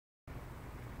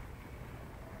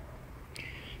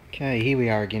Okay, here we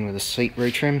are again with a seat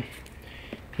retrim.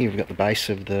 Here we've got the base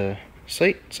of the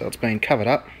seat, so it's been covered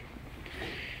up.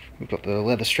 We've got the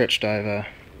leather stretched over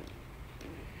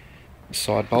the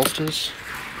side bolsters.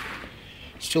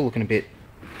 Still looking a bit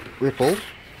rippled,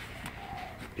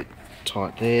 a bit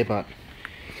tight there, but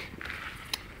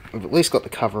we've at least got the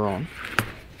cover on.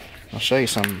 I'll show you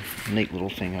some neat little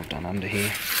thing I've done under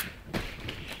here.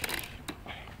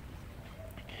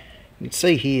 You can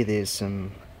see here there's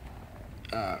some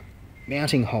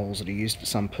mounting holes that are used for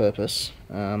some purpose.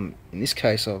 In this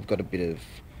case I've got a bit of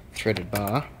threaded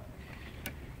bar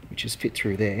which is fit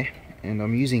through there, and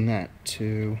I'm using that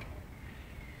to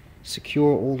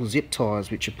secure all the zip ties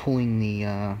which are pulling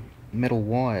the metal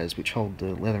wires which hold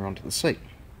the leather onto the seat.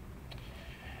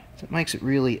 So it makes it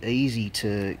really easy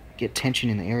to get tension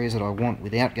in the areas that I want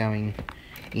without going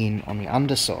in on the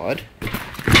underside,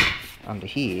 under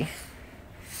here,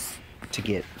 to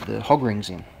get the hog rings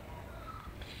in.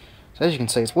 So as you can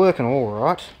see, it's working all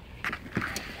right.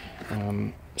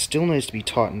 Still needs to be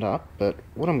tightened up, but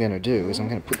what I'm going to do is I'm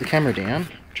going to put the camera down,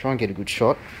 try and get a good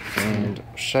shot, and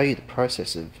show you the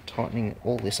process of tightening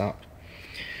all this up.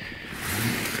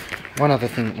 One other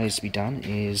thing that needs to be done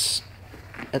is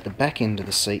at the back end of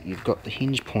the seat you've got the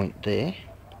hinge point there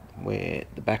where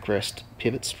the backrest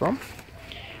pivots from.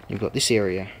 You've got this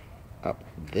area up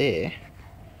there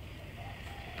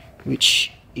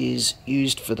which is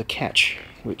used for the catch,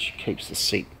 which keeps the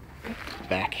seat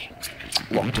back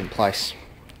locked in place,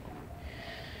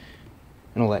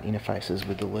 and all that interfaces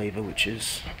with the lever which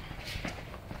is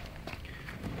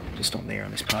just on there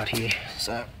on this part here.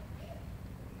 So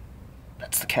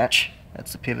that's the catch,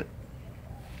 that's the pivot.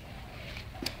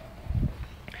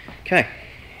 Okay.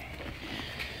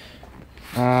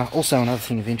 Also another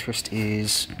thing of interest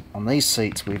is on these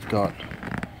seats we've got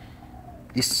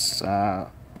this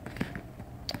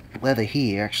leather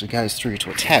here actually goes through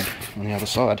to a tab on the other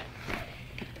side,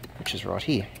 which is right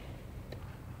here.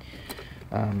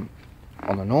 On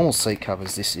the normal seat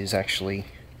covers this is actually,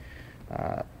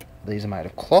 these are made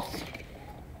of cloth,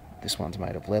 this one's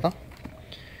made of leather,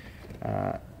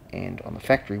 and on the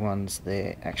factory ones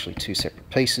they're actually two separate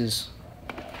pieces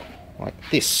like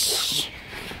this.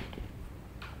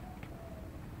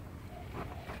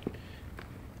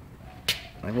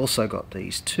 They've also got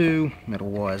these two metal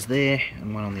wires there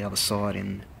and one on the other side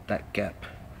in that gap,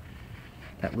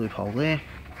 that loophole there,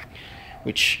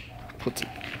 which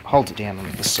holds it down on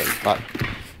the seat. But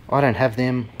I don't have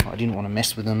them, I didn't want to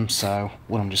mess with them, so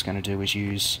what I'm just going to do is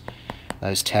use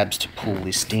those tabs to pull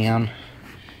this down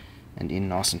and in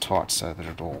nice and tight so that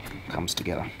it all comes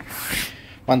together.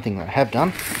 One thing that I have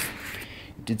done,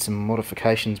 did some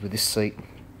modifications with this seat.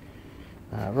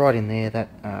 Right in there,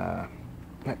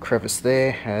 that crevice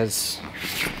there has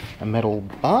a metal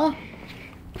bar.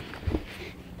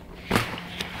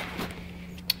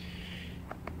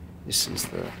 This is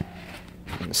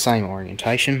in the same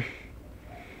orientation,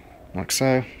 like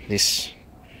so. This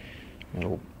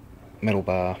metal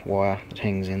bar wire that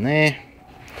hangs in there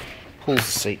pulls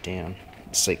the seat down,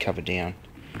 the seat cover down,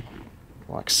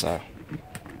 like so,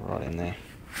 right in there.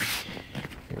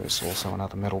 There is also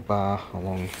another metal bar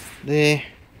along there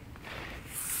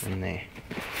and there,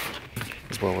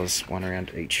 as well as one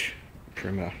around each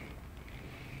perimeter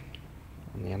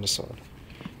on the underside.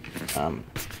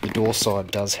 The door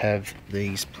side does have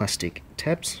these plastic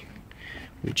tabs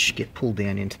which get pulled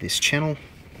down into this channel.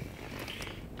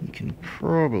 You can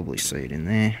probably see it in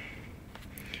there.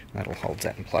 That'll hold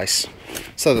that in place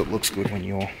so that it looks good when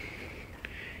you're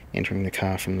entering the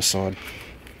car from the side.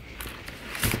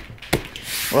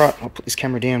 Alright, I'll put this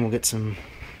camera down, we'll get some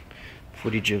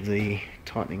footage of the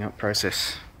tightening up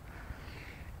process.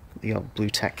 The old blue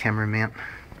tack camera mount.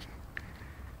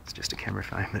 It's just a camera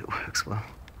frame but it works well.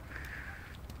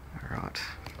 Alright.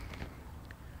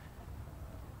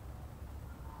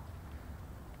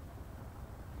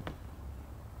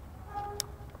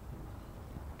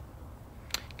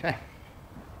 Okay.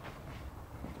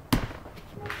 So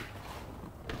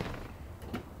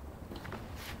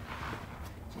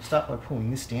we'll start by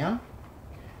pulling this down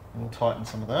and we'll tighten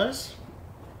some of those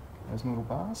metal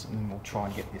bars, and then we'll try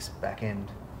and get this back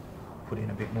end put in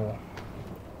a bit more.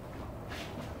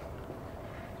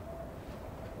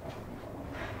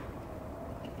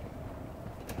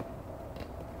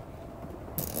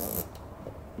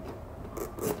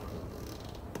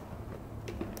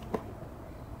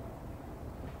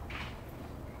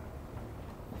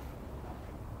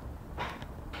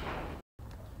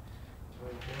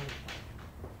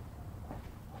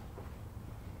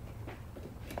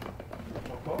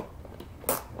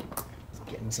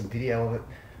 Getting some video of it.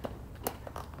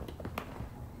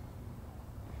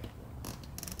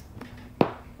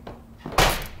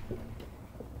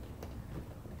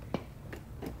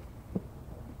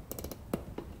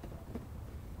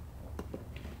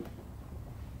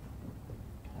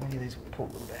 is pull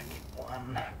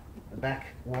the back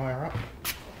wire up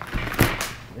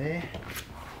there.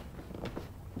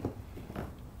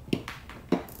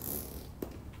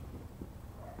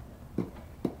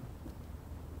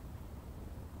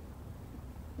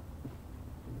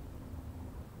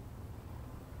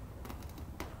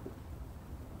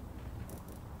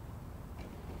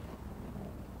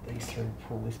 These three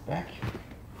pull this back,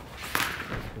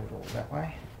 pull it all that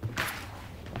way.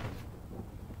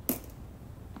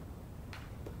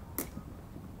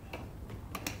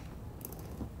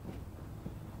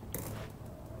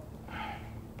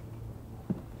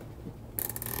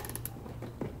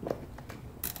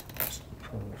 Just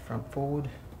pull the front forward.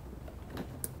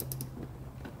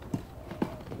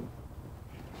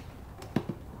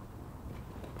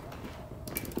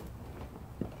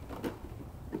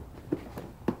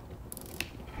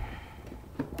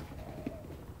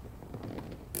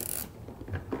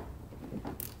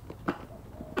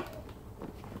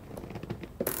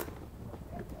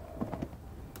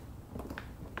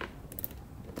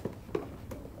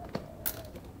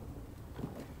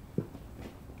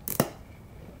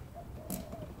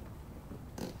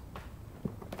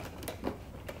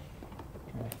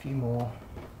 A few more,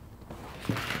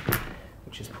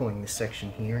 which is pulling this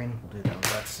section here in. We'll do that on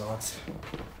both sides.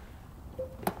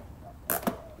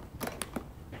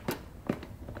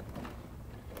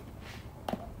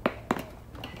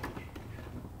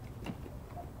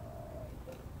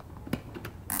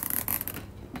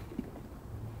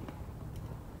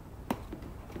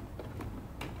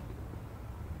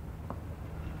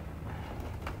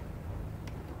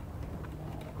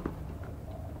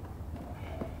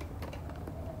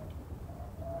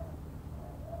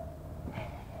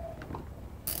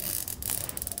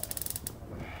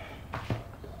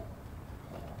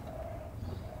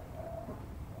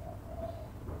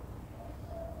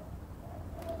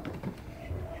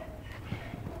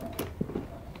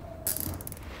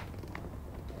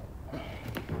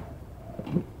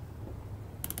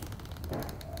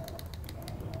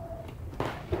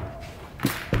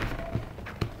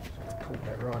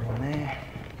 Right in there.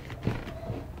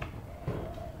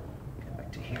 Go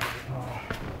back to here a bit more.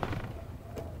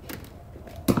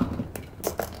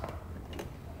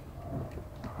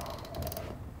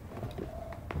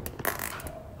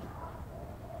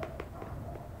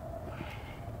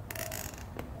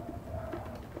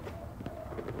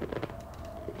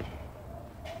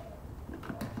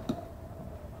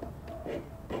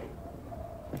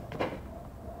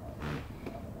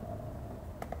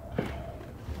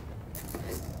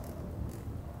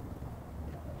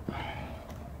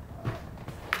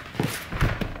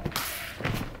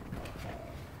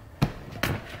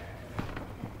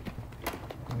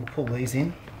 Pull these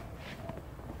in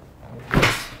with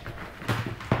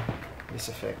this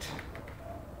effect.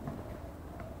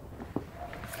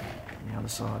 And the other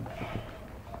side.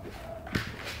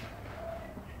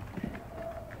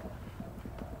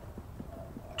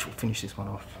 Which will finish this one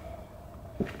off.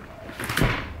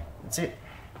 That's it.